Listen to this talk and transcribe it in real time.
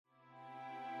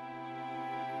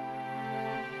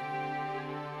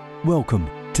Welcome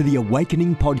to the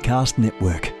Awakening Podcast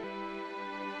Network.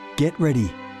 Get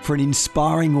ready for an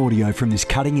inspiring audio from this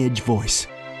cutting-edge voice.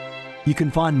 You can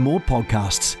find more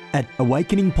podcasts at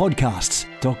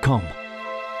awakeningpodcasts.com.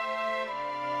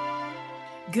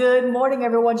 Good morning,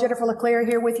 everyone. Jennifer LeClaire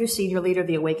here with you, Senior Leader of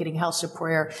the Awakening House of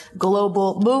Prayer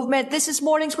Global Movement. This is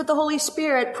Mornings with the Holy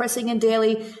Spirit, pressing in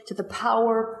daily to the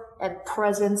power and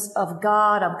presence of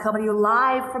God. I'm coming to you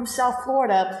live from South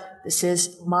Florida. This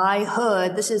is my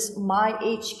hood. This is my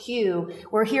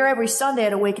HQ. We're here every Sunday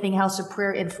at Awakening House of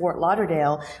Prayer in Fort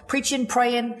Lauderdale, preaching,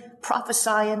 praying,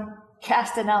 prophesying,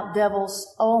 casting out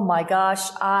devils. Oh my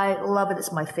gosh, I love it.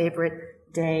 It's my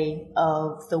favorite day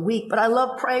of the week. But I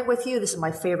love praying with you. This is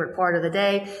my favorite part of the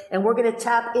day, and we're going to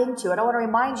tap into it. I want to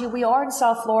remind you, we are in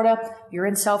South Florida. You're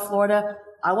in South Florida.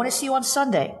 I want to see you on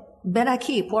Sunday. Ven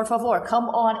aquí, por favor. Come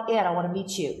on in. I want to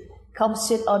meet you. Come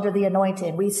sit under the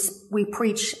anointing.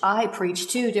 I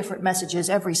preach 2 different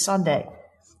messages every Sunday.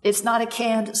 It's not a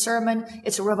canned sermon.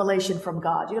 It's a revelation from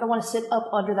God. You're going to want to sit up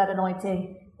under that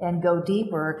anointing and go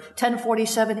deeper.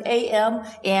 10:47 a.m.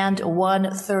 and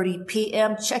 1:30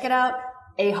 p.m. Check it out.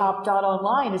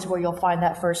 ahop.online is where you'll find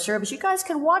that first service. You guys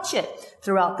can watch it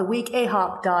throughout the week.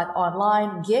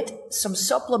 ahop.online. Get some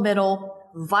supplemental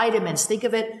vitamins. Think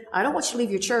of it. I don't want you to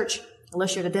leave your church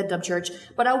unless you're at a dead dumb church,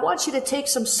 but I want you to take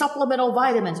some supplemental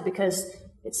vitamins because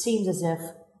it seems as if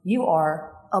you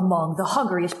are among the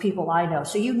hungriest people I know.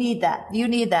 So you need that. You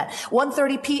need that.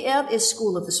 1:30 p.m. is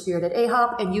School of the Spirit at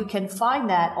AHOP, and you can find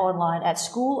that online at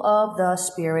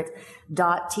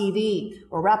schoolofthespirit.tv.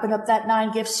 We're wrapping up that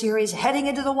 9-gift series, heading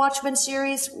into the Watchman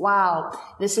series. Wow.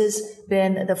 This has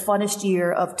been the funnest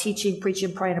year of teaching,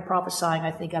 preaching, praying, and prophesying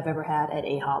I think I've ever had at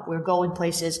AHOP. We're going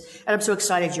places, and I'm so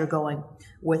excited you're going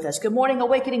with us. Good morning,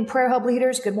 Awakening Prayer Hub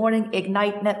leaders. Good morning,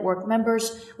 Ignite Network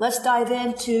members. Let's dive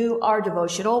into our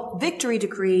devotional, Victory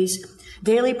Decrees,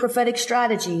 Daily Prophetic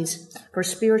Strategies for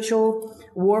Spiritual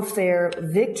Warfare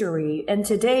Victory. And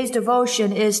today's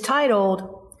devotion is titled,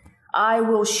 I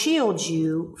Will Shield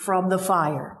You from the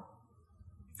Fire.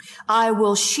 I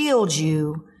will shield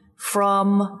you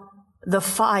from the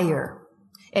fire.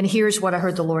 And here's what I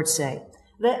heard the Lord say.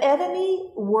 The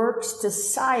enemy works to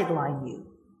sideline you,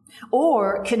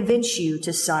 or convince you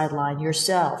to sideline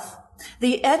yourself.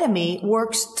 The enemy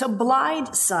works to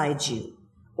blindside you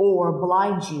or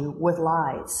blind you with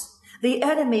lies. The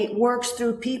enemy works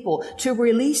through people to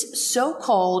release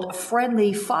so-called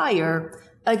friendly fire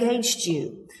against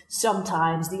you.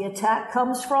 Sometimes the attack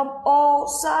comes from all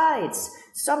sides.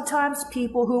 Sometimes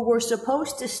people who were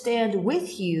supposed to stand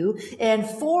with you and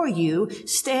for you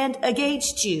stand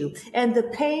against you. And the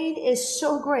pain is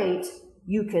so great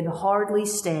you can hardly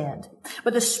stand.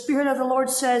 But the Spirit of the Lord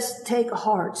says, take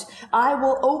heart. I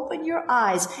will open your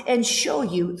eyes and show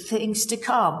you things to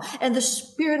come. And the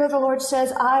Spirit of the Lord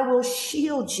says, I will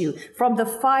shield you from the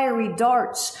fiery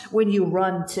darts when you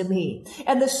run to me.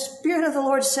 And the Spirit of the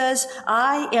Lord says,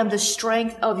 I am the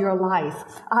strength of your life.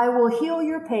 I will heal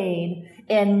your pain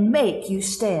and make you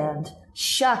stand.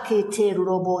 Shakete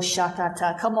robo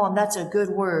shakata. Come on, that's a good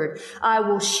word. I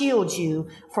will shield you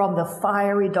from the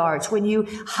fiery darts. When you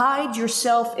hide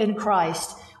yourself in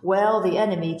Christ, well, the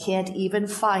enemy can't even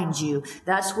find you.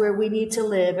 That's where we need to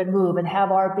live and move and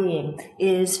have our being,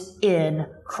 is in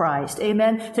Christ.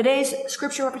 Amen. Today's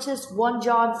scripture references 1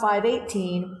 John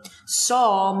 5:18,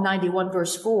 Psalm 91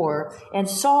 verse 4, and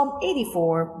Psalm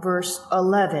 84 verse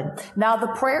 11. Now the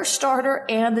prayer starter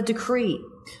and the decree.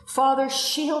 Father,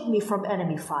 shield me from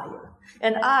enemy fire,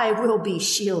 and I will be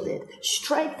shielded.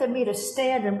 Strengthen me to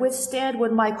stand and withstand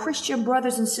when my Christian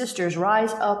brothers and sisters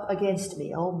rise up against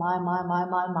me. Oh, my.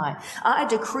 I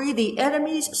decree the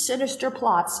enemy's sinister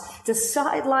plots to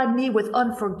sideline me with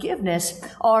unforgiveness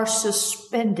are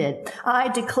suspended. I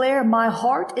declare my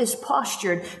heart is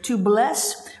postured to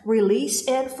bless, release,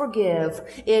 and forgive.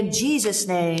 In Jesus'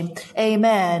 name,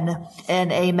 amen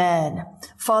and amen.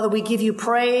 Father, we give you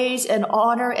praise and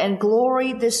honor and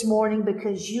glory this morning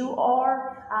because you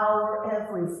are our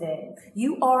everything.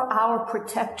 You are our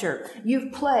protector.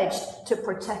 You've pledged to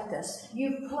protect us.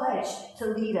 You've pledged to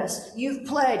lead us. You've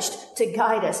pledged to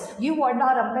guide us. You are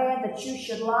not a man that you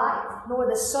should lie, nor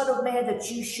the son of man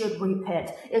that you should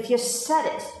repent. If you said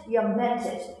it, you meant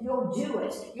it. You'll do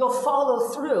it. You'll follow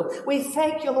through. We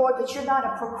thank you, Lord, that you're not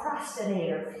a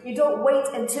procrastinator. You don't wait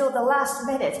until the last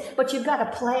minute, but you've got a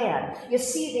plan. You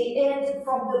see the end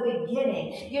from the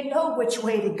beginning. You know which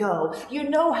way to go. You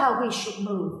know how we should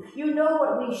move. You know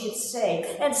what we should say.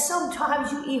 And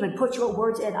sometimes you even put your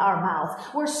words in our mouth.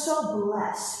 We're so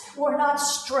blessed. We're not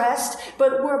stressed,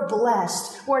 but we're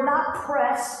blessed. We're not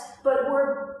pressed, but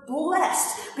we're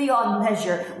blessed beyond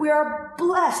measure. We are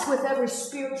blessed with every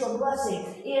spiritual blessing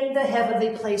in the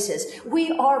heavenly places.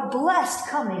 We are blessed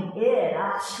coming in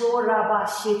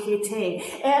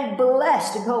and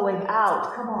blessed going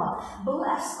out. Come on.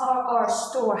 Blessed are our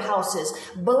storehouses.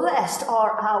 Blessed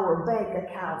are our bank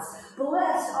accounts.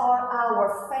 Blessed are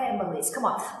our families. Come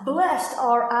on. Blessed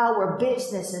are our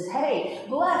businesses. Hey,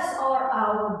 blessed are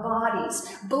our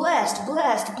bodies. Blessed,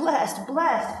 blessed, blessed,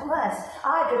 blessed, blessed.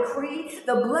 I decree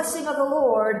the blessing of the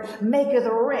Lord maketh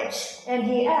rich, and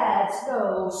he adds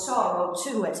no sorrow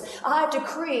to it. I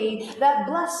decree that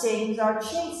blessings are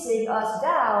chasing us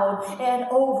down and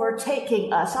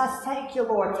overtaking us. I thank you,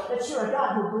 Lord, that you're a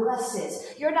God who blesses.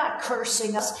 You're not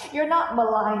cursing us. You're not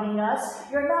maligning us.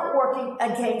 You're not working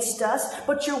against us,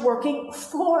 but you're working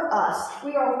for us.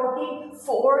 We are working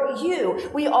for you.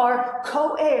 We are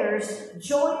co-heirs,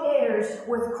 joint heirs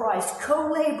with Christ,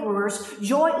 co-laborers,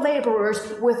 joint laborers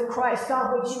with Christ.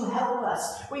 God, would you help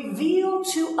us? Reveal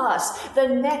to us the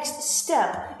next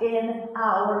step in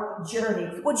our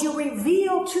journey. Would you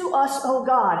reveal to us, oh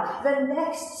God, the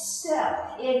next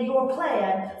step in your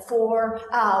plan for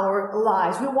our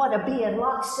lives? We want to be in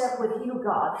lockstep with you,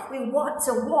 God. We want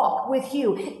to walk with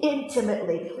you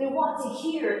intimately. We want to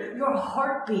hear your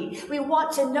heartbeat. We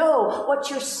want to know what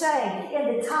you're saying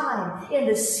in the time, in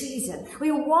the season.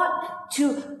 We want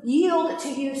to yield to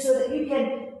you so that you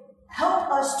can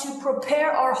help us to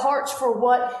prepare our hearts for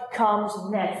what comes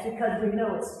next, because we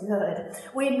know it's good.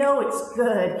 We know it's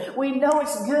good. We know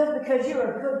it's good because you're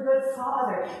a good, good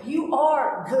Father. You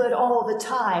are good all the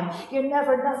time. You're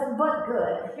never nothing but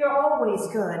good. You're always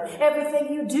good.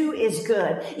 Everything you do is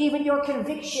good. Even your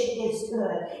conviction is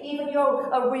good. Even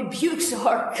your rebukes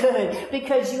are good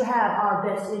because you have our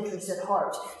best interests at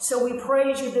heart. So we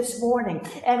praise you this morning,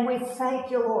 and we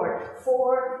thank you, Lord,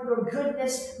 for your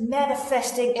goodness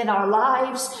manifesting in our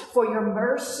lives, for your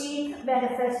mercy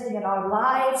manifesting in our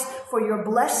lives, for your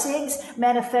blessings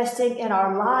manifesting in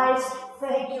our lives.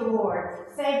 Thank you, Lord.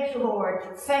 Thank you,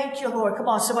 Lord. Thank you, Lord. Come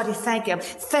on, somebody thank him.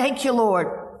 Thank you,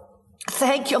 Lord.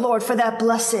 Thank you, Lord, for that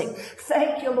blessing.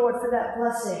 Thank you, Lord, for that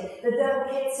blessing. The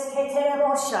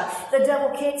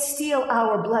devil can't steal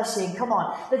our blessing. Come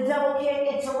on. The devil can't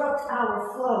interrupt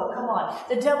our flow. Come on.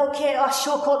 The devil can't.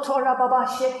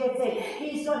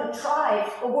 He's going to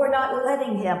try, but we're not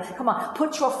letting him. Come on.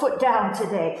 Put your foot down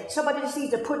today. Somebody just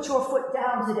needs to put your foot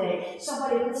down today.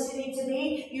 Somebody listening to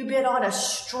me, you've been on a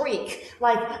streak.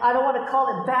 Like, I don't want to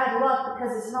call it bad luck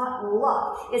because it's not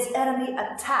luck. It's enemy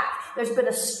attack. There's been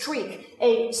a streak,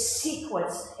 a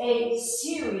sequence, a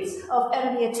series of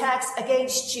enemy attacks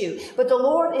against you. But the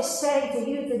Lord is saying to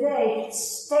you today,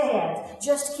 stand.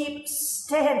 Just keep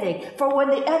standing. For when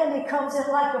the enemy comes in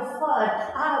like a flood,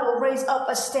 I will raise up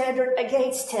a standard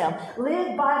against him.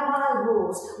 Live by my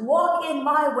rules. Walk in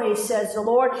my ways, says the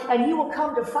Lord, and you will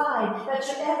come to find that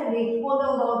your enemy will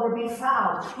no longer be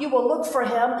found. You will look for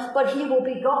him, but he will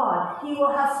be gone. He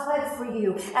will have fled for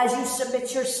you as you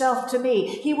submit yourself to me.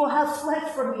 He will have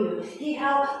fled from you. He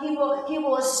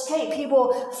will escape. He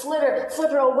will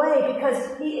flitter away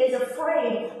because he is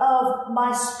afraid of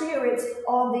my spirit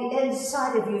on the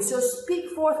inside of you. So speak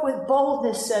forth with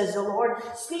boldness, says the Lord.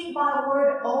 Speak my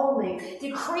word only.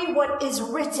 Decree what is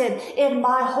written in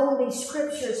my holy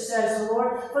scriptures, says the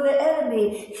Lord. For the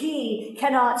enemy, he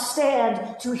cannot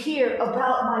stand to hear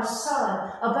about my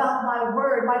son, about my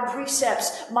word, my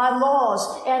precepts, my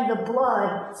laws, and the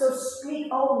blood. So speak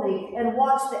only and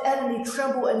watch the enemy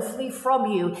tremble and flee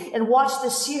from you, and watch the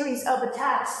series of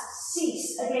attacks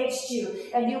cease against you,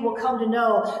 and you will come to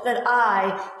know that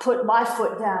I put my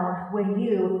foot down when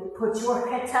you put your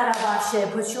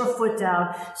foot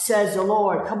down, says the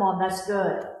Lord. Come on, that's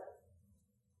good.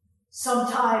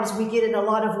 Sometimes we get in a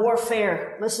lot of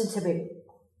warfare. Listen to me.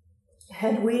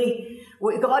 And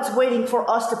God's waiting for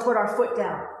us to put our foot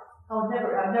down. I've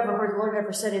never heard the Lord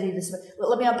ever said any of this.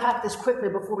 Let me unpack this quickly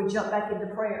before we jump back into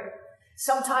prayer.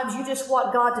 Sometimes you just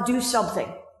want God to do something,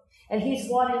 and he's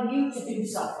wanting you to do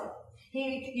something.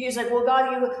 He's like, well,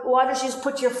 God, why don't you just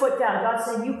put your foot down? God's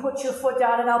saying, you put your foot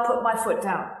down and I'll put my foot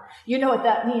down. You know what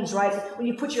that means, right? When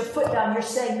you put your foot down, you're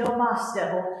saying, no mas,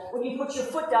 devil. When you put your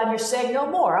foot down, you're saying, no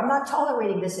more. I'm not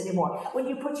tolerating this anymore. When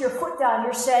you put your foot down,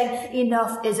 you're saying,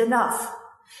 enough is enough.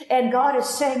 And God is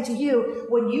saying to you,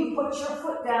 when you put your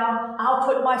foot down, I'll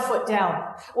put my foot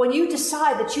down. When you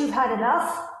decide that you've had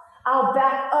enough, I'll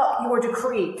back up your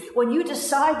decree. When you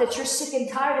decide that you're sick and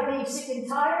tired of being sick and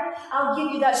tired, I'll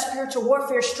give you that spiritual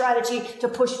warfare strategy to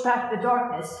push back the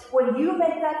darkness. When you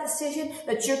make that decision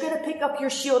that you're going to pick up your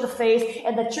shield of faith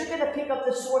and that you're going to pick up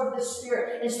the sword of the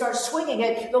Spirit and start swinging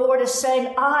it, the Lord is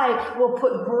saying, I will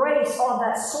put grace on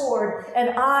that sword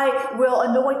and I will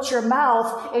anoint your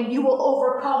mouth and you will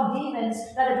overcome demons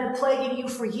that have been plaguing you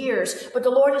for years. But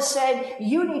the Lord is saying,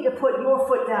 you need to put your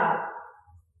foot down.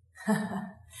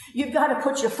 You've got to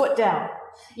put your foot down.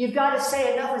 You've got to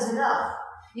say enough is enough.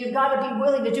 You've got to be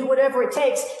willing to do whatever it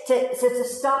takes to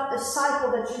stop the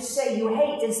cycle that you say you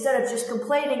hate instead of just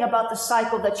complaining about the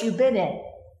cycle that you've been in.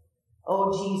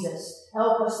 Oh, Jesus,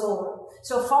 help us, Lord.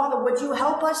 So, Father, would you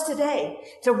help us today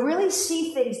to really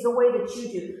see things the way that you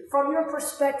do, from your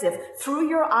perspective, through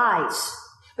your eyes.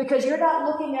 Because you're not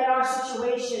looking at our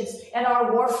situations and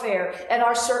our warfare and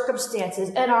our circumstances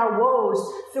and our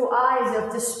woes through eyes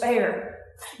of despair.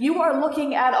 You are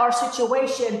looking at our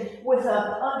situation with an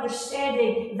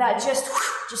understanding that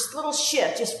just little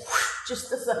shift,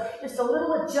 just a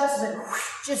little adjustment,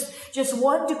 just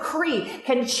one decree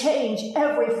can change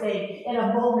everything in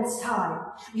a moment's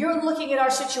time. You're looking at our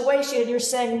situation and you're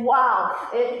saying, wow,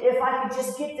 if I could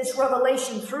just get this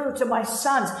revelation through to my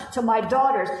sons, to my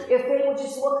daughters, if they would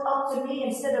just look up to me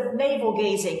instead of navel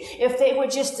gazing, if they would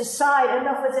just decide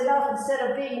enough is enough instead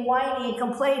of being whiny and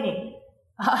complaining.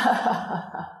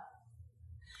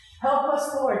 Help us,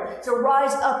 Lord, to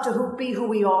rise up to be who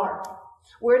we are.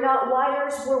 We're not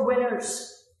whiners, we're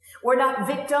winners. We're not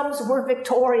victims, we're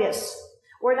victorious.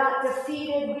 We're not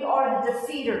defeated, we are the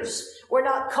defeaters. We're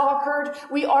not conquered,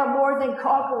 we are more than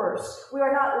conquerors. We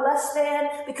are not less than,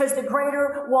 because the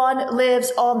greater one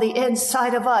lives on the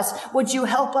inside of us. Would you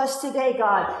help us today,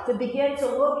 God, to begin to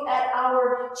look at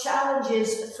our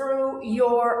challenges through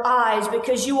your eyes,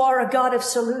 because you are a God of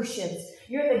solutions.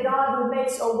 You're the God who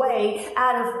makes a way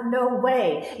out of no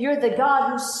way. You're the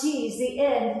God who sees the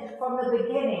end from the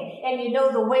beginning. And you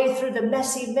know the way through the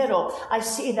messy middle. I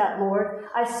see that, Lord.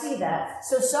 I see that.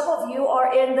 So some of you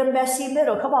are in the messy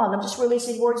middle. Come on, I'm just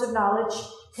releasing words of knowledge.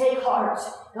 Take heart.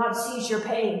 God sees your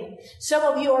pain. Some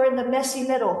of you are in the messy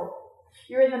middle.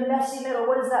 You're in the messy middle.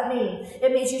 What does that mean?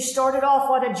 It means you started off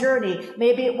on a journey.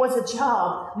 Maybe it was a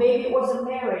job. Maybe it was a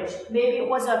marriage. Maybe it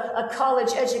was a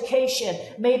college education.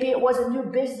 Maybe it was a new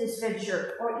business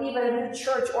venture or even a new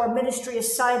church or ministry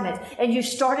assignment. And you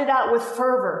started out with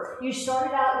fervor. You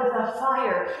started out with a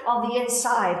fire on the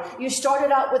inside. You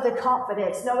started out with a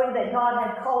confidence, knowing that God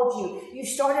had called you. You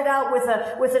started out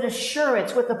with an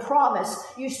assurance, with a promise.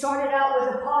 You started out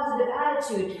with a positive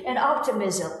attitude and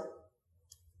optimism.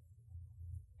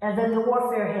 And then the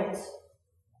warfare hits.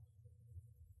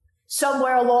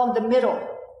 Somewhere along the middle,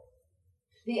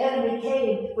 the enemy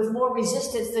came with more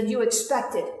resistance than you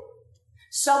expected.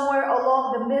 Somewhere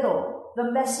along the middle,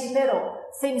 the messy middle,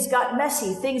 things got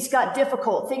messy, things got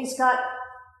difficult, things got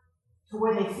to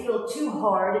where they feel too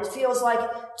hard. It feels like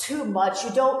too much.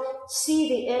 You don't see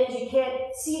the end. You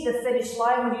can't see the finish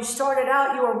line. When you started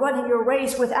out, you were running your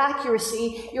race with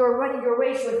accuracy. You were running your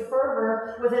race with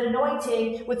fervor, with an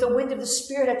anointing, with the wind of the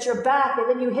Spirit at your back. And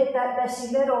then you hit that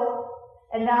messy middle.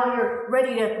 And now you're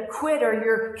ready to quit, or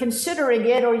you're considering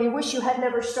it, or you wish you had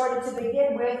never started to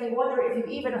begin with. You wonder if you've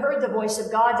even heard the voice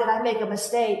of God. Did I make a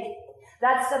mistake?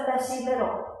 That's the messy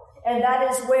middle. And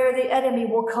that is where the enemy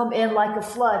will come in like a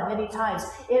flood many times,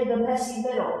 in the messy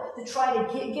middle, to try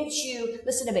to get you,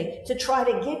 listen to me, to try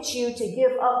to get you to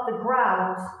give up the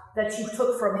ground that you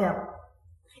took from him.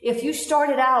 If you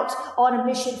started out on a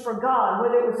mission for God,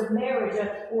 whether it was a marriage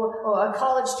or a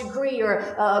college degree or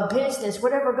a business,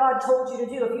 whatever God told you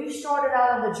to do, if you started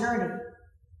out on the journey,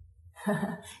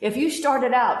 if you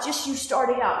started out, just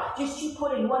you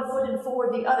putting one foot in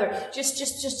forward the other,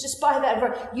 just by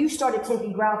that, you started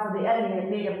taking ground from the enemy, and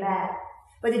it made him mad.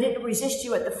 But he didn't resist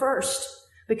you at the first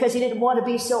because he didn't want to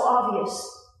be so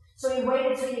obvious. So he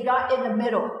waited till you got in the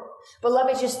middle. But let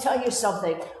me just tell you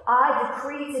something. I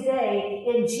decree today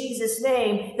in Jesus'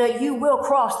 name that you will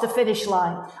cross the finish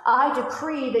line. I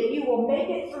decree that you will make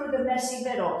it through the messy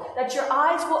middle, that your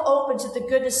eyes will open to the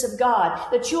goodness of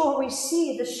God, that you will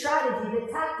receive the strategy,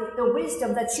 the tactic, the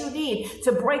wisdom that you need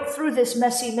to break through this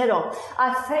messy middle.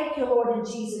 I thank you, Lord, in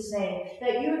Jesus' name,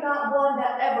 that you're not one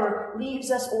that ever leaves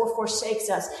us or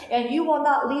forsakes us, and you will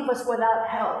not leave us without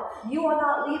help. You will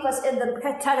not leave us in the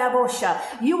ketarabosha.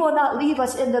 You will not leave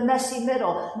us in the messy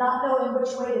middle, not knowing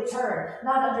which way to turn,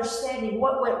 not understanding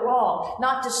what went wrong,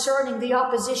 not discerning the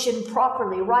opposition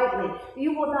properly, rightly.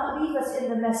 You will not leave us in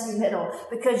the messy middle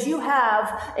because you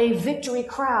have a victory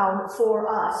crown for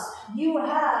us. You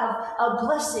have a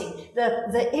blessing,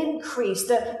 the increase,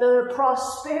 the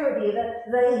prosperity,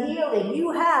 the healing.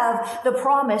 You have the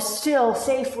promise still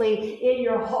safely in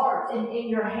your heart and in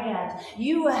your hand.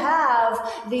 You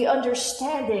have the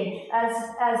understanding as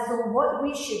to what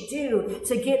we should do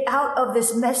to get out of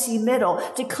this messy middle,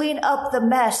 to clean up the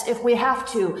mess if we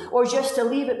have to, or just to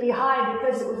leave it behind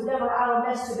because it was never our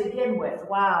mess to begin with.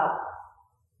 Wow.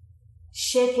 I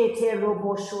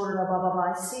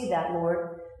see that,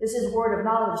 Lord. This is word of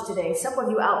knowledge today. Some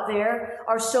of you out there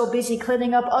are so busy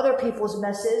cleaning up other people's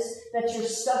messes that you're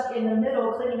stuck in the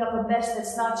middle cleaning up a mess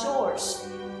that's not yours.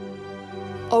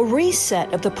 A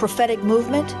reset of the prophetic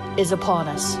movement is upon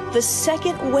us. The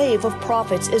second wave of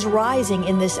prophets is rising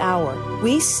in this hour.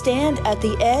 We stand at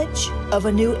the edge of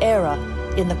a new era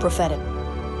in the prophetic.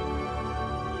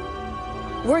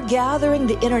 We're gathering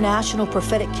the international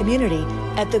prophetic community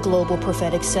at the Global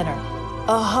Prophetic Center,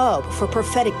 a hub for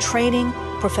prophetic training,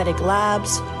 prophetic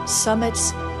labs,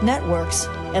 summits, networks,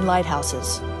 and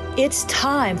lighthouses. It's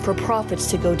time for prophets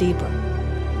to go deeper.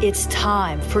 It's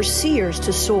time for seers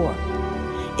to soar.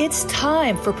 It's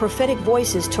time for prophetic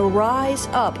voices to rise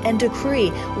up and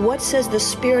decree what says the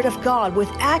Spirit of God with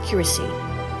accuracy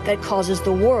that causes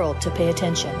the world to pay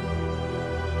attention.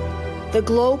 The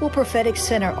Global Prophetic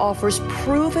Center offers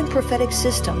proven prophetic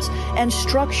systems and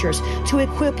structures to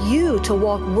equip you to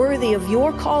walk worthy of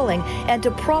your calling and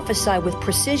to prophesy with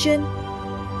precision,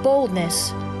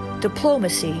 boldness,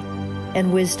 diplomacy,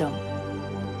 and wisdom.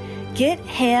 Get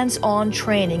hands-on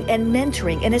training and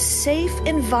mentoring in a safe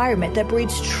environment that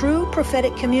breeds true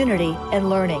prophetic community and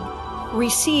learning.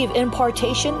 Receive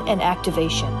impartation and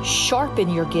activation. Sharpen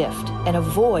your gift and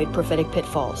avoid prophetic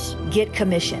pitfalls. Get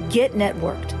commissioned. Get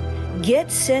networked. Get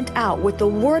sent out with the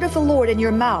word of the Lord in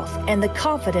your mouth and the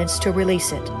confidence to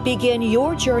release it. Begin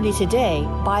your journey today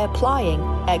by applying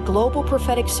at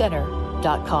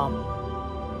globalpropheticcenter.com.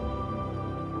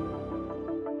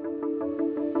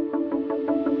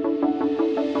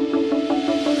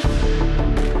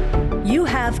 You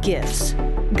have gifts.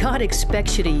 God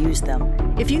expects you to use them.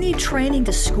 If you need training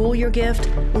to school your gift,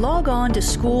 log on to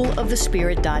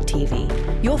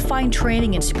schoolofthespirit.tv. You'll find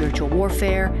training in spiritual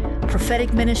warfare,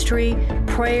 prophetic ministry,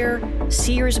 prayer,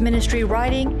 seers ministry,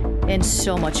 writing, and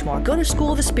so much more. Go to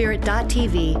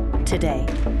schoolofthespirit.tv today.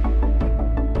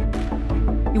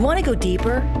 You want to go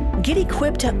deeper? Get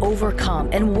equipped to overcome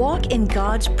and walk in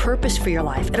God's purpose for your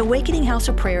life at Awakening House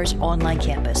of Prayer's online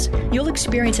campus. You'll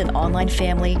experience an online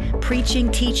family, preaching,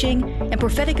 teaching, and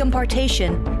prophetic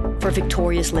impartation for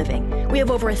victorious living. We have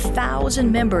over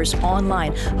 1,000 members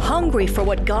online, hungry for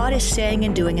what God is saying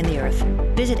and doing in the earth.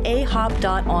 Visit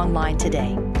ahop.online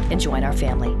today and join our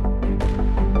family.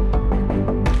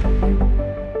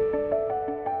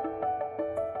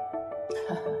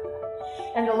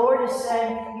 And the Lord is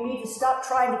saying, you need to stop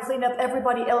trying to clean up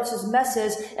everybody else's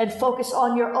messes and focus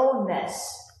on your own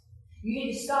mess. You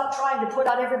need to stop trying to put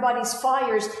out everybody's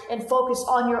fires and focus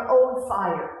on your own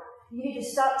fire. You need to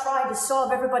stop trying to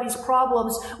solve everybody's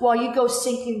problems while you go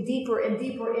sinking deeper and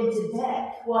deeper into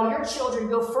debt, while your children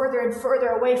go further and further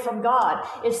away from God.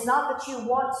 It's not that you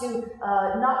want to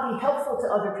not be helpful to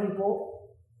other people,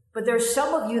 but there's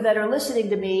some of you that are listening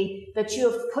to me that you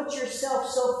have put yourself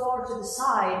so far to the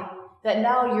side that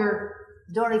now you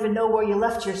don't even know where you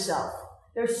left yourself.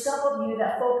 There's some of you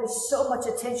that focus so much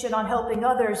attention on helping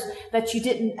others that you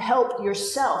didn't help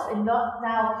yourself. And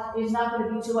now is not going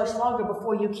to be too much longer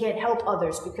before you can't help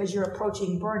others because you're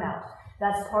approaching burnout.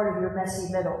 That's part of your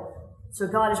messy middle. So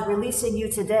God is releasing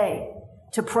you today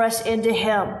to press into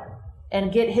Him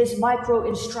and get His micro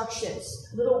instructions,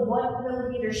 little 1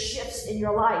 millimeter shifts in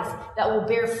your life that will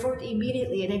bear fruit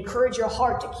immediately and encourage your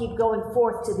heart to keep going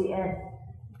forth to the end.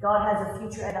 God has a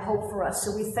future and a hope for us.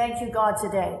 So we thank you, God,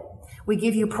 today. We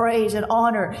give you praise and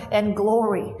honor and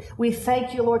glory. We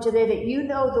thank you, Lord, today that you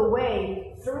know the way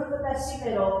through the messy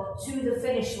middle to the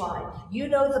finish line. You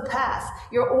know the path.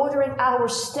 You're ordering our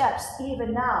steps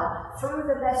even now through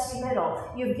the messy middle.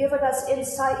 You've given us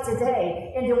insight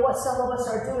today into what some of us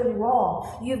are doing wrong.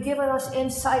 You've given us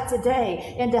insight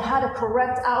today into how to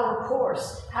correct our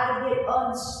course, how to get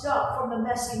unstuck from the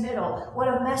messy middle. What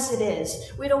a mess it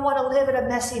is. We don't want to live in a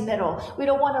messy middle. We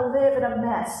don't want to live in a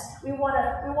mess. We want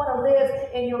to live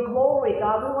in your glory,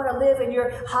 God. We want to live in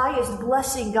your highest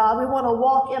blessing, God. We want to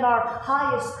walk in our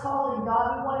highest calling,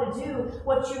 God. We want to do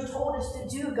what you told us to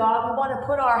do, God. We want to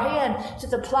put our hand to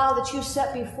the plow that you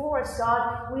set before us,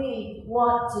 God. We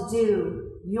want to do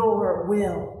your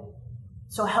will.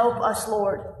 So help us,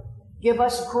 Lord. Give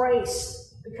us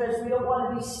grace because we don't want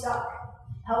to be stuck.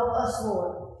 Help us,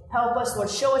 Lord. Help us, Lord.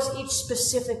 Show us each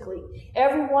specifically,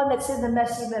 everyone that's in the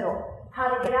messy middle, how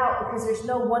to get out, because there's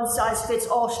no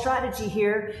one-size-fits-all strategy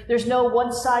here. There's no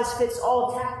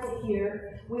one-size-fits-all tactic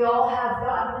here. We all have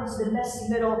gotten into the messy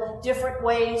middle different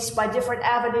ways, by different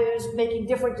avenues, making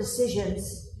different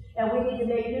decisions. And we need to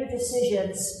make new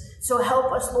decisions. So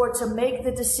help us, Lord, to make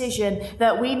the decision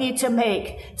that we need to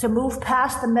make to move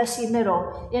past the messy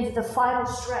middle into the final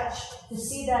stretch, to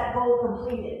see that goal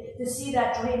completed, to see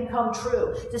that dream come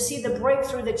true, to see the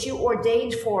breakthrough that you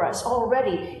ordained for us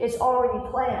already. It's already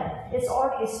planned. It's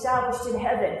already established in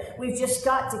heaven. We've just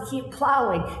got to keep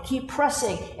plowing, keep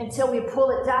pressing until we pull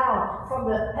it down from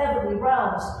the heavenly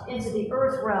realms into the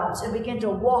earth realms and begin to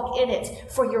walk in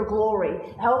it for your glory.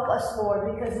 Help us,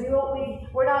 Lord, because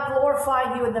we're not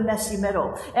glorifying you in the messy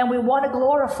middle, and we want to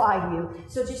glorify you.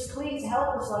 So just please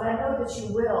help us, Lord. I know that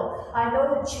you will. I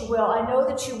know that you will. I know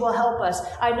that you will help us.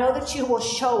 I know that you will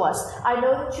show us. I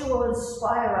know that you will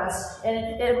inspire us. And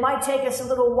it might take us a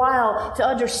little while to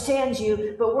understand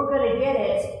you, but we're going to get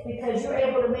it because you're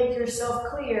able to make yourself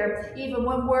clear. Even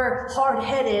when we're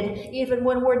hard-headed, even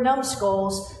when we're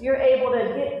numbskulls, you're able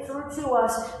to get through to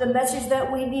us the message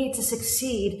that we need to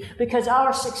succeed, because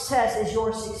our success is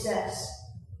your success.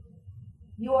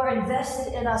 You are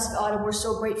invested in us, God, and we're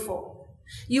so grateful.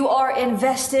 You are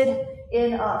invested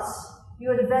in us.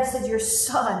 You invested your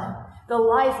Son, the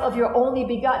life of your only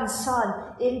begotten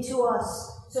Son, into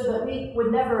us so that we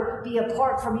would never be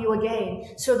apart from you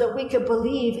again, so that we could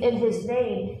believe in his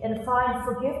name and find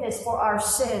forgiveness for our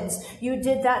sins. You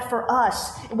did that for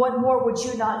us. What more would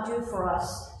you not do for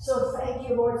us? So thank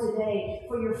you, Lord, today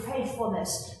for your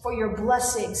faithfulness, for your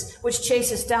blessings, which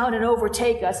chase us down and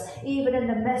overtake us. Even in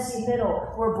the messy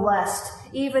middle, we're blessed.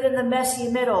 Even in the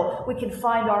messy middle, we can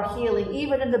find our healing.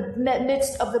 Even in the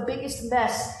midst of the biggest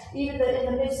mess, even in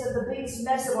the midst of the biggest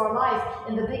mess of our life,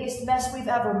 in the biggest mess we've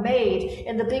ever made,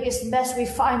 in the biggest mess we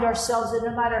find ourselves in,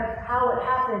 no matter how it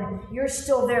happened, you're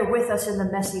still there with us in the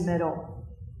messy middle.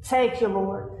 Thank you,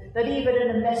 Lord, that even in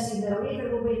the messy middle,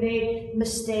 even when we made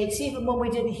mistakes, even when we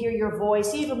didn't hear your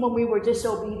voice, even when we were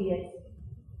disobedient,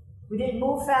 we didn't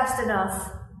move fast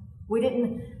enough, we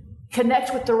didn't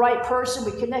connect with the right person,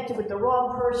 we connected with the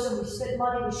wrong person, we spent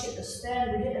money we shouldn't have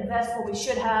spent, we didn't invest when we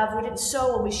should have, we didn't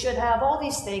sow when we should have, all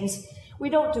these things. We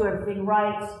don't do everything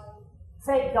right.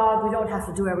 Thank God we don't have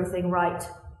to do everything right.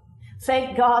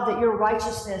 Thank God that your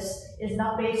righteousness is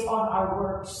not based on our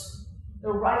works. The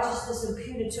righteousness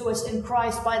imputed to us in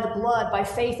Christ by the blood, by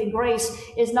faith and grace,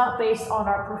 is not based on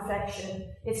our perfection.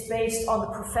 It's based on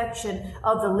the perfection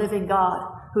of the living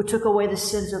God, who took away the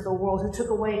sins of the world, who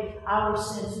took away our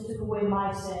sins, who took away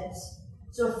my sins.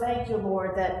 So thank you,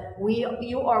 Lord, that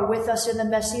you are with us in the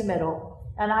messy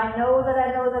middle. And I know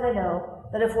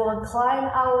that if we'll incline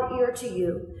our ear to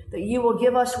you, that you will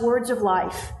give us words of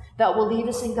life that will lead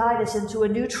us and guide us into a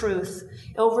new truth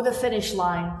over the finish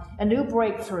line, a new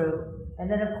breakthrough. And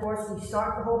then, of course, we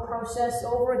start the whole process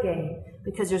over again,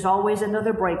 because there's always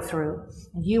another breakthrough.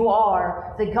 You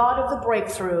are the God of the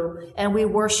breakthrough, and we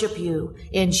worship you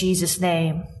in Jesus'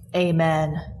 name.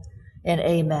 Amen and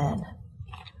amen.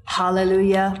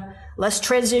 Hallelujah. Let's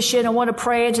transition. I want to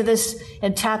pray into this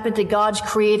and tap into God's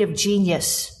creative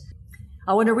genius.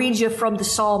 I want to read you from the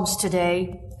Psalms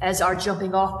today as our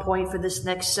jumping off point for this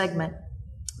next segment.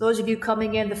 Those of you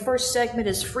coming in, the first segment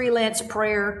is freelance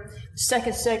prayer. The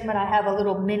second segment, I have a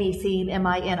little mini theme,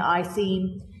 M-I-N-I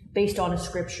theme, based on a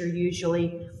scripture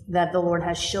usually that the Lord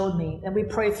has showed me. And we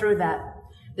pray through that.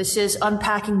 This is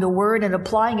unpacking the word and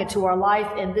applying it to our life.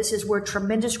 And this is where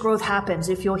tremendous growth happens.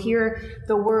 If you'll hear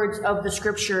the words of the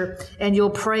scripture and you'll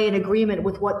pray in agreement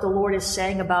with what the Lord is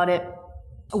saying about it,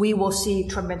 we will see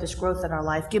tremendous growth in our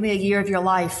life. Give me a year of your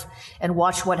life and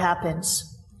watch what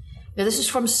happens. Now, this is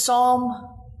from Psalm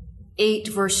 8,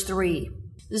 verse 3.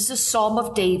 This is a Psalm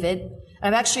of David.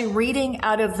 I'm actually reading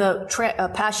out of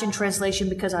the Passion Translation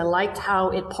because I liked how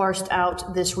it parsed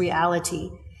out this reality.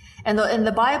 And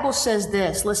the Bible says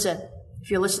this. Listen,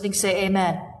 if you're listening, say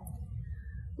amen.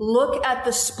 Look at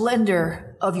the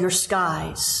splendor of your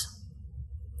skies,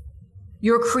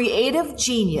 your creative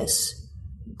genius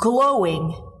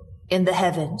glowing in the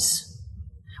heavens.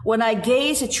 When I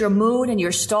gaze at your moon and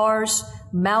your stars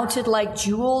mounted like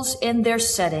jewels in their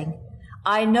setting,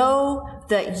 I know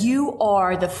that you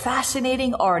are the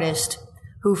fascinating artist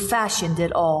who fashioned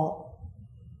it all.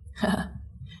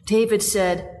 David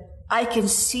said, I can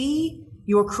see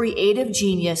your creative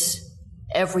genius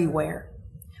everywhere.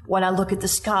 When I look at the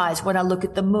skies, when I look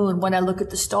at the moon, when I look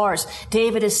at the stars,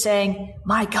 David is saying,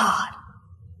 my God,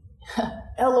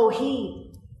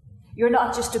 Elohim, You're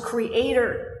not just a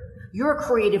creator. You're a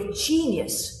creative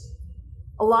genius.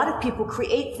 A lot of people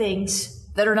create things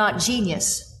that are not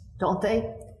genius, don't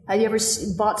they? Have you ever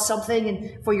bought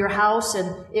something for your house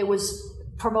and it was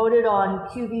promoted on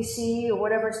QVC or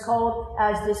whatever it's called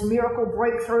as this miracle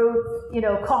breakthrough,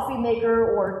 coffee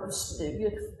maker or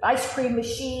ice cream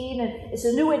machine, and it's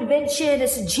a new invention,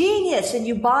 it's a genius, and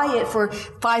you buy it for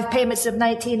 5 payments of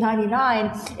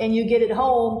 $19.99, and you get it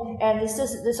home, and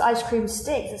this ice cream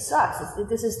stinks, it sucks,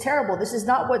 this is terrible, this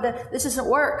isn't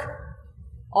work.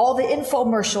 All the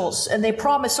infomercials, and they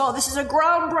promise, this is a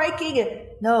groundbreaking.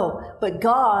 No, but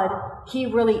God, He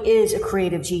really is a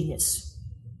creative genius.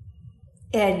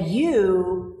 And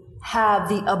you have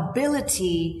the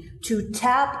ability to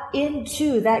tap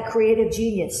into that creative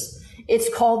genius. It's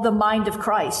called the mind of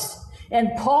Christ.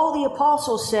 And Paul the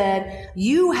Apostle said,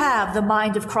 you have the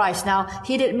mind of Christ. Now,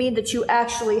 he didn't mean that you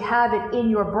actually have it in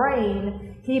your brain.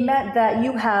 He meant that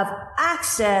you have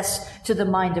access to the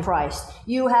mind of Christ.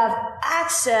 You have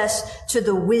access to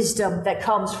the wisdom that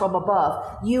comes from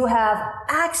above. You have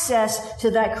access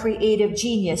to that creative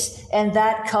genius, and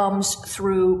that comes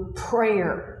through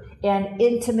prayer and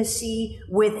intimacy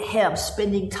with Him,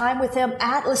 spending time with Him,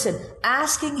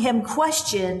 asking Him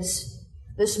questions.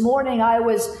 This morning I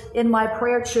was in my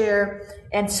prayer chair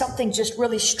and something just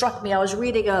really struck me. I was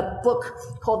reading a book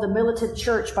called The Militant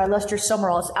Church by Lester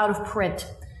Sumrall. It's out of print.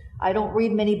 I don't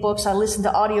read many books. I listen to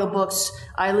audiobooks.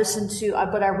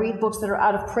 But I read books that are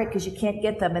out of print because you can't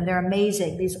get them, and they're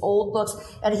amazing, these old books.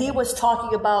 And he was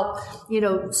talking about,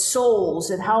 souls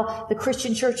and how the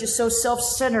Christian church is so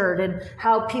self-centered and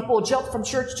how people jump from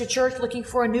church to church looking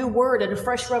for a new word and a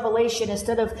fresh revelation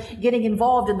instead of getting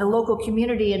involved in the local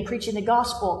community and preaching the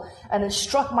gospel. And it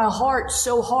struck my heart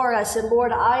so hard. I said,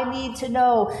 Lord, I need to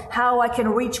know how I can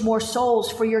reach more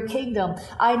souls for your kingdom.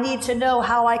 I need to know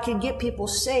how I can get people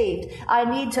saved. I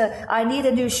need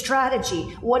a new strategy.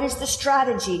 What is the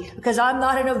strategy? Because I'm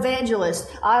not an evangelist.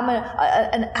 I'm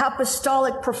an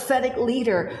apostolic prophetic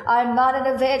leader. I'm not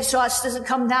an evangelist, so it doesn't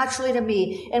come naturally to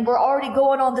me. And we're already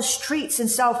going on the streets in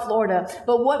South Florida.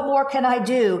 But what more can I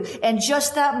do? And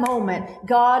just that moment,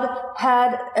 God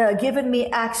had given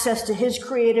me access to His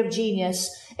creative genius,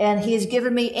 and He has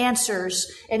given me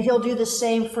answers, and He'll do the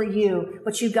same for you.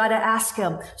 But you've got to ask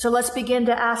Him. So let's begin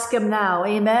to ask Him now.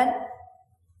 Amen.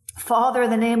 Father, in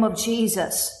the name of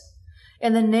Jesus,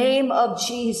 in the name of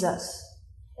Jesus,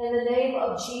 in the name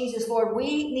of Jesus, Lord,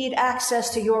 we need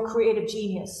access to your creative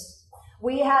genius.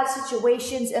 We have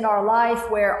situations in our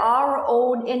life where our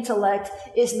own intellect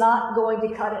is not going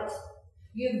to cut it.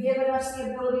 You've given us the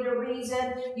ability to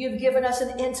reason. You've given us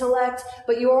an intellect,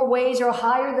 but your ways are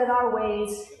higher than our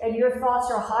ways, and your thoughts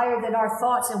are higher than our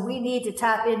thoughts, and we need to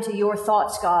tap into your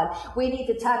thoughts, God. We need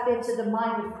to tap into the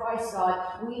mind of Christ,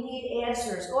 God. We need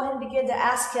answers. Go ahead and begin to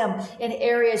ask Him in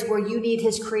areas where you need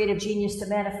His creative genius to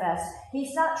manifest.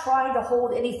 He's not trying to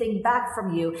hold anything back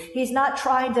from you. He's not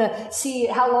trying to see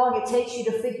how long it takes you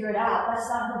to figure it out. That's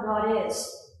not who God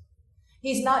is.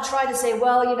 He's not trying to say,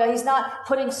 He's not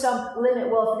putting some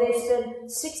limit. Well, if they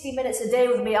spend 60 minutes a day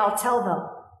with me, I'll tell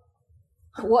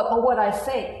them what I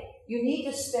think. You need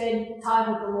to spend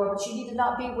time with the Lord, but you need to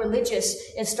not be religious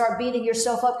and start beating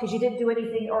yourself up because you didn't do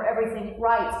anything or everything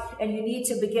right. And you need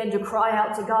to begin to cry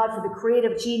out to God for the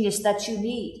creative genius that you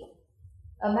need.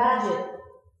 Imagine,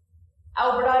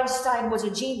 Albert Einstein was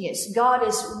a genius. God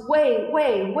is way,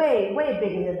 way, way, way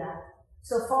bigger than that.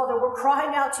 So, Father, we're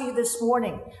crying out to you this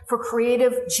morning for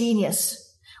creative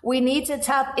genius. We need to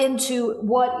tap into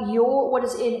what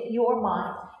is in your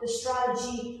mind, the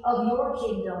strategy of your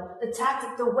kingdom, the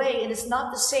tactic, the way. And it's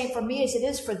not the same for me as it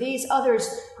is for these others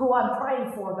who I'm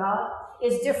praying for, God.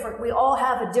 It's different. We all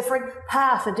have a different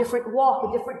path, a different walk,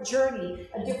 a different journey,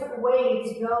 a different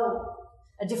way to go,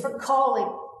 a different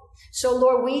calling. So,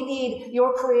 Lord, we need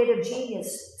your creative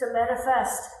genius to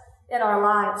manifest in our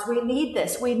lives. We need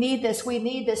this. We need this. We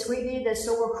need this. We need this.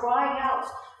 So we're crying out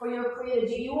for your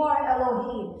creative. You are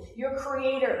Elohim, your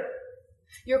creator.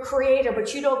 Your creator,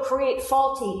 but you don't create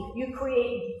faulty. You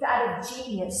create that of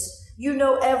genius. You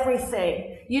know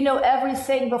everything. You know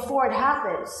everything before it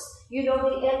happens. You know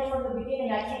the end from the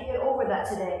beginning. I can't get over that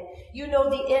today. You know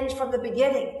the end from the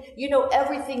beginning. You know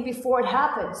everything before it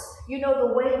happens. You know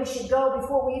the way we should go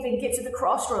before we even get to the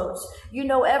crossroads. You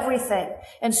know everything.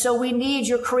 And so we need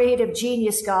your creative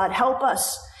genius, God. Help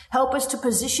us. Help us to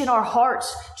position our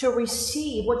hearts to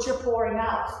receive what you're pouring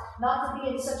out. Not to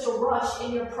be in such a rush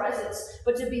in your presence,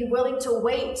 but to be willing to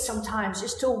wait sometimes,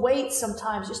 just to wait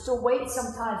sometimes, just to wait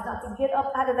sometimes, not to get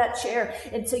up out of that chair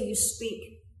until you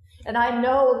speak. And I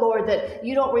know, Lord, that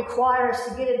you don't require us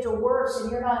to get into works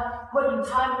and you're not putting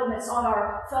time limits on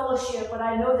our fellowship, but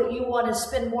I know that you want to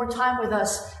spend more time with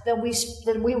us than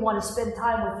we want to spend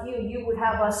time with you. You would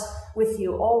have us with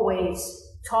you always,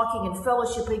 talking and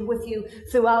fellowshipping with you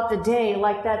throughout the day,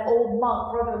 like that old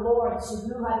monk, Brother Lawrence, who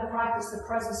knew how to practice the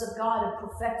presence of God and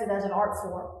perfect it as an art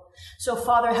form. So,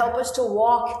 Father, help us to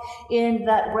walk in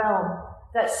that realm,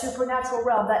 that supernatural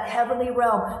realm, that heavenly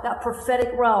realm, that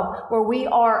prophetic realm, where we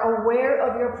are aware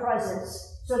of your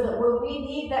presence, so that when we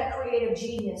need that creative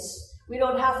genius, we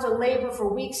don't have to labor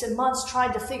for weeks and months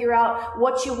trying to figure out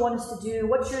what you want us to do,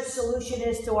 what your solution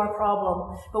is to our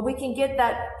problem. But we can get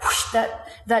that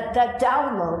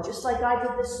download, just like I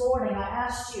did this morning. I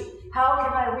asked you, how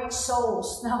can I reach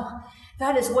souls? Now,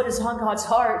 that is what is on God's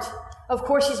heart. Of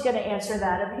course he's going to answer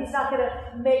that. I mean, he's not going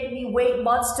to make me wait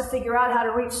months to figure out how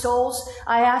to reach souls.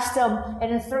 I asked him,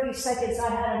 and in 30 seconds I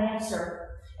had an answer.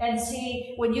 And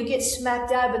see, when you get smack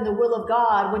dab in the will of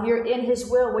God, when you're in his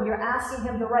will, when you're asking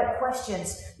him the right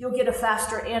questions, you'll get a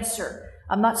faster answer.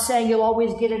 I'm not saying you'll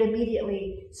always get it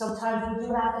immediately. Sometimes we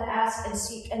do have to ask and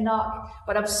seek and knock.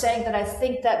 But I'm saying that I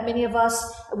think that many of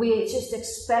us, we just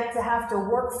expect to have to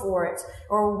work for it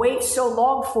or wait so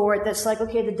long for it that's like,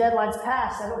 okay, the deadline's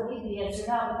passed. I don't need the answer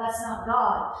now, but that's not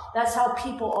God. That's how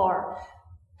people are.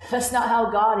 That's not how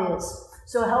God is.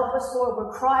 So help us, Lord.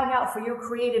 We're crying out for your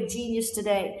creative genius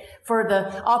today, for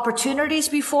the opportunities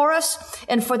before us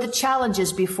and for the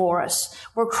challenges before us.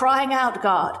 We're crying out,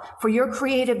 God, for your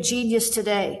creative genius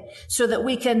today so that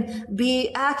we can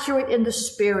be accurate in the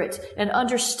Spirit and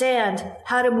understand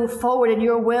how to move forward in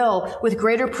your will with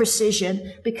greater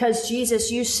precision, because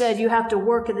Jesus, you said you have to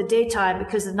work in the daytime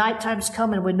because the nighttime's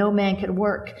coming when no man can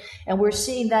work. And we're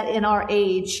seeing that in our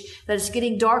age, that it's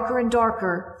getting darker and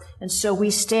darker. And so we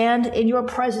stand in your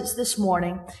presence this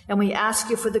morning and we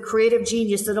ask you for the creative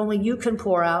genius that only you can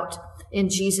pour out in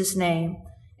Jesus' name.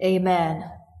 Amen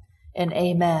and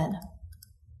amen.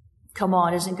 Come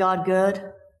on, isn't God good?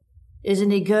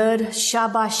 Isn't he good?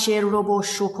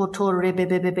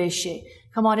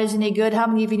 Come on, isn't he good? How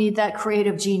many of you need that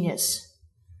creative genius?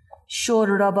 Come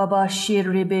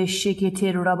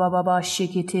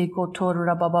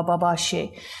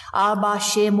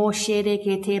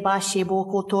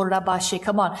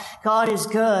on, God is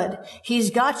good. He's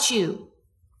got you.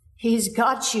 He's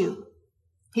got you.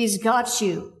 He's got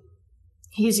you.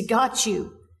 He's got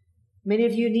you. Many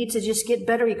of you need to just get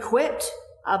better equipped.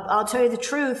 I'll tell you the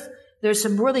truth. There's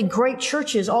some really great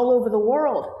churches all over the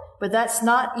world, but that's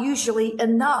not usually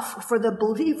enough for the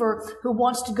believer who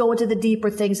wants to go into the deeper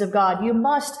things of God. You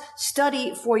must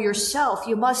study for yourself.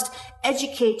 You must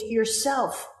educate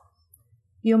yourself.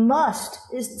 You must.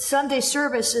 Sunday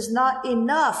service is not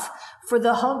enough for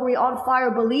the hungry, on-fire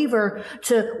believer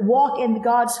to walk in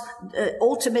God's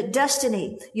ultimate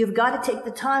destiny. You've got to take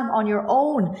the time on your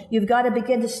own. You've got to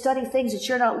begin to study things that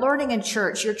you're not learning in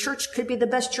church. Your church could be the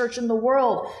best church in the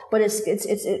world, but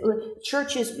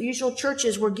usual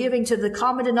churches we're giving to the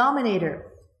common denominator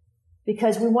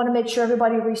because we want to make sure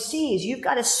everybody receives. You've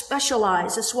got to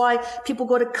specialize. That's why people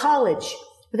go to college,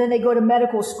 but then they go to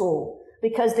medical school.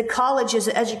 Because the college is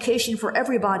an education for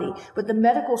everybody, but the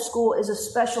medical school is a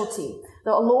specialty.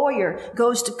 The lawyer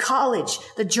goes to college,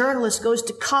 the journalist goes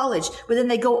to college, but then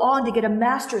they go on to get a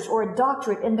master's or a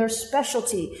doctorate in their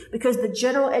specialty, because the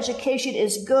general education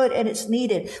is good and it's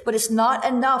needed, but it's not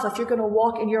enough if you're going to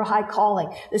walk in your high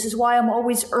calling. This is why I'm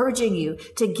always urging you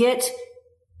to get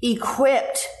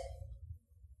equipped.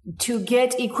 To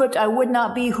get equipped. I would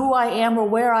not be who I am or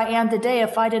where I am today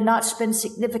if I did not spend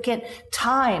significant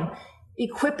time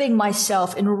equipping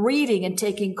myself and reading and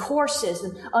taking courses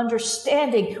and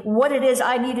understanding what it is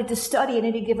I needed to study in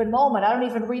any given moment. I don't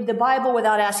even read the Bible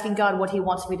without asking God what he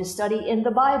wants me to study in the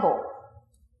Bible.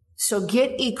 So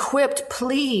get equipped,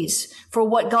 please, for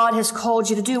what God has called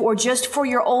you to do, or just for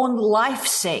your own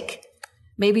life's sake.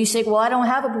 Maybe you say, well, I don't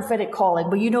have a prophetic calling.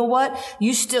 But you know what?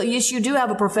 Yes, you do have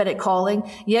a prophetic calling.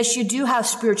 Yes, you do have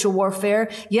spiritual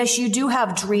warfare. Yes, you do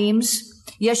have dreams.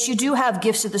 Yes, you do have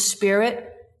gifts of the Spirit.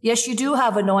 Yes, you do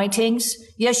have anointings.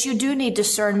 Yes, you do need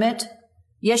discernment.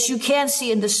 Yes, you can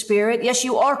see in the Spirit. Yes,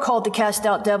 you are called to cast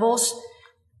out devils.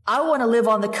 I want to live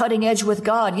on the cutting edge with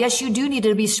God. Yes, you do need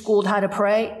to be schooled how to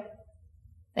pray.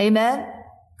 Amen.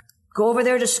 Go over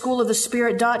there to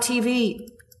schoolofthespirit.tv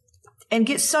and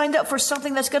get signed up for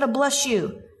something that's going to bless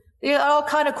you. There are all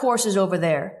kind of courses over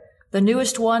there. The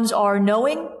newest ones are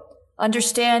knowing,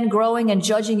 understand, growing, and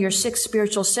judging your sixth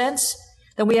spiritual sense.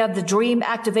 Then we have the Dream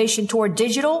Activation Toward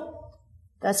Digital.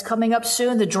 That's coming up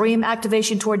soon, the Dream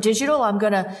Activation Toward Digital. I'm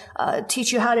going to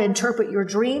teach you how to interpret your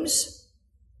dreams.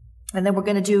 And then we're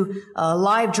going to do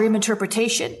live dream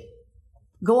interpretation.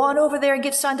 Go on over there and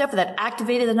get signed up for that.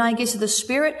 Activating the 9 gifts of the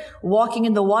Spirit, walking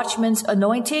in the Watchman's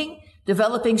anointing,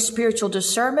 developing spiritual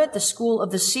discernment, the School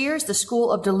of the Seers, the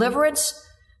School of Deliverance,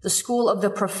 the School of the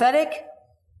Prophetic,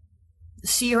 the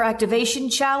Seer Activation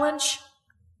Challenge.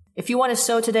 If you want to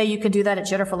sow today, you can do that at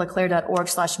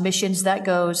jenniferleclaire.org/missions. That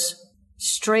goes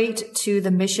straight to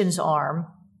the missions arm.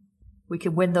 We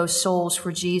can win those souls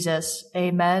for Jesus.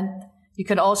 Amen. You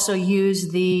can also use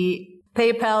the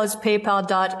PayPal is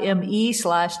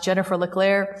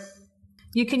paypal.me/JenniferLeClaire.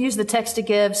 You can use the text to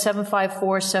give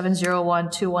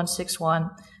 754-701-2161.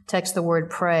 Text the word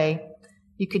pray.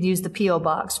 You can use the P.O.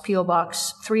 Box, P.O.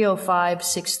 Box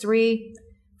 30563,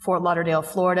 Fort Lauderdale,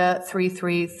 Florida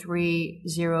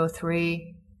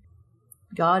 33303.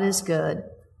 God is good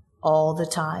all the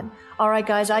time. All right,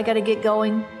 guys, I got to get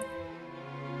going.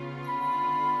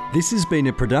 This has been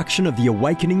a production of the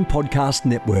Awakening Podcast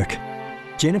Network.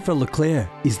 Jennifer LeClaire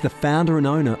is the founder and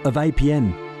owner of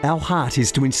APN. Our heart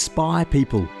is to inspire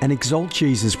people and exalt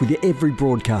Jesus with every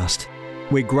broadcast.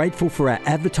 We're grateful for our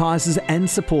advertisers and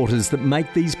supporters that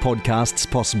make these podcasts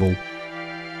possible.